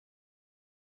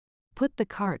put the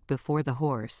cart before the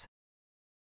horse.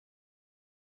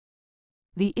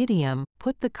 The idiom,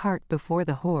 put the cart before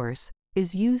the horse,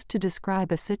 is used to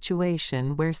describe a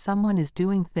situation where someone is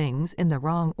doing things in the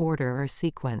wrong order or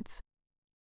sequence.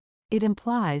 It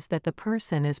implies that the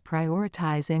person is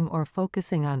prioritizing or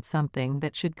focusing on something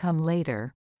that should come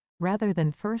later, rather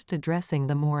than first addressing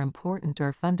the more important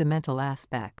or fundamental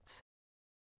aspects.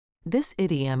 This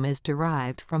idiom is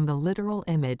derived from the literal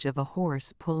image of a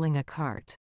horse pulling a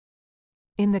cart.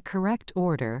 In the correct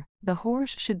order, the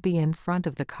horse should be in front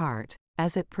of the cart,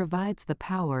 as it provides the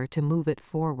power to move it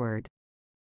forward.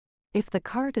 If the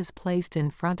cart is placed in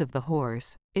front of the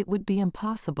horse, it would be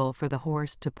impossible for the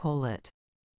horse to pull it.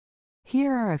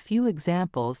 Here are a few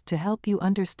examples to help you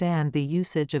understand the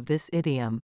usage of this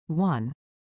idiom. 1.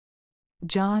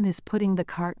 John is putting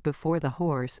the cart before the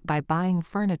horse by buying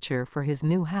furniture for his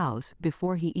new house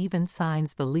before he even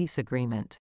signs the lease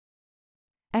agreement.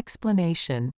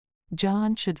 Explanation: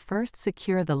 John should first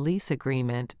secure the lease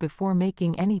agreement before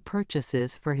making any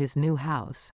purchases for his new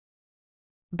house.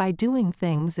 By doing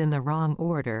things in the wrong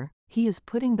order, he is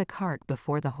putting the cart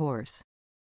before the horse.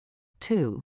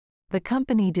 2. The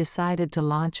company decided to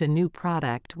launch a new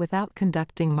product without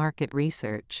conducting market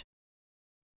research.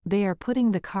 They are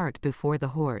putting the cart before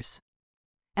the horse.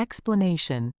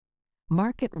 Explanation: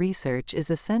 market research is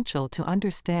essential to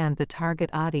understand the target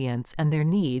audience and their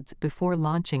needs before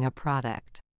launching a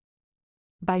product.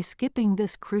 By skipping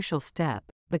this crucial step,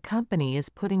 the company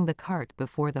is putting the cart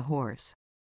before the horse.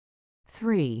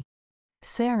 3.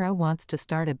 Sarah wants to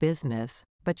start a business,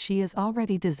 but she is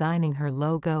already designing her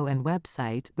logo and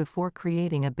website before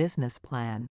creating a business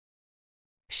plan.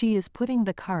 She is putting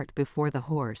the cart before the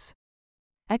horse.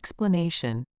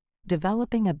 Explanation: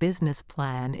 developing a business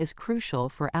plan is crucial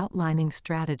for outlining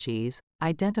strategies,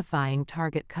 identifying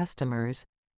target customers,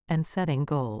 and setting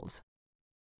goals.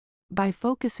 By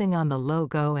focusing on the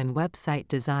logo and website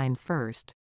design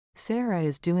first, Sarah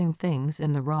is doing things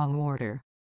in the wrong order.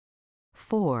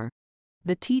 4.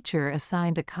 The teacher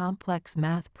assigned a complex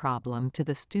math problem to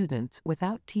the students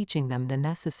without teaching them the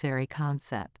necessary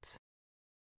concepts.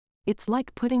 It's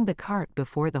like putting the cart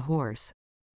before the horse.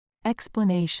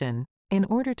 Explanation: in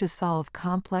order to solve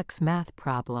complex math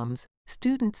problems,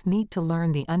 students need to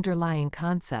learn the underlying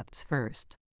concepts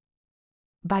first.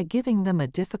 By giving them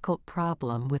a difficult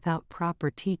problem without proper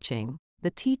teaching,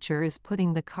 the teacher is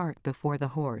putting the cart before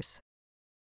the horse.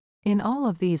 In all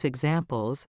of these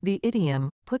examples, the idiom,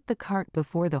 put the cart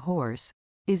before the horse,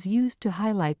 is used to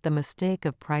highlight the mistake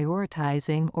of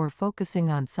prioritizing or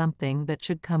focusing on something that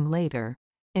should come later,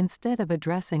 instead of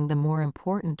addressing the more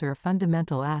important or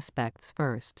fundamental aspects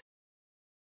first.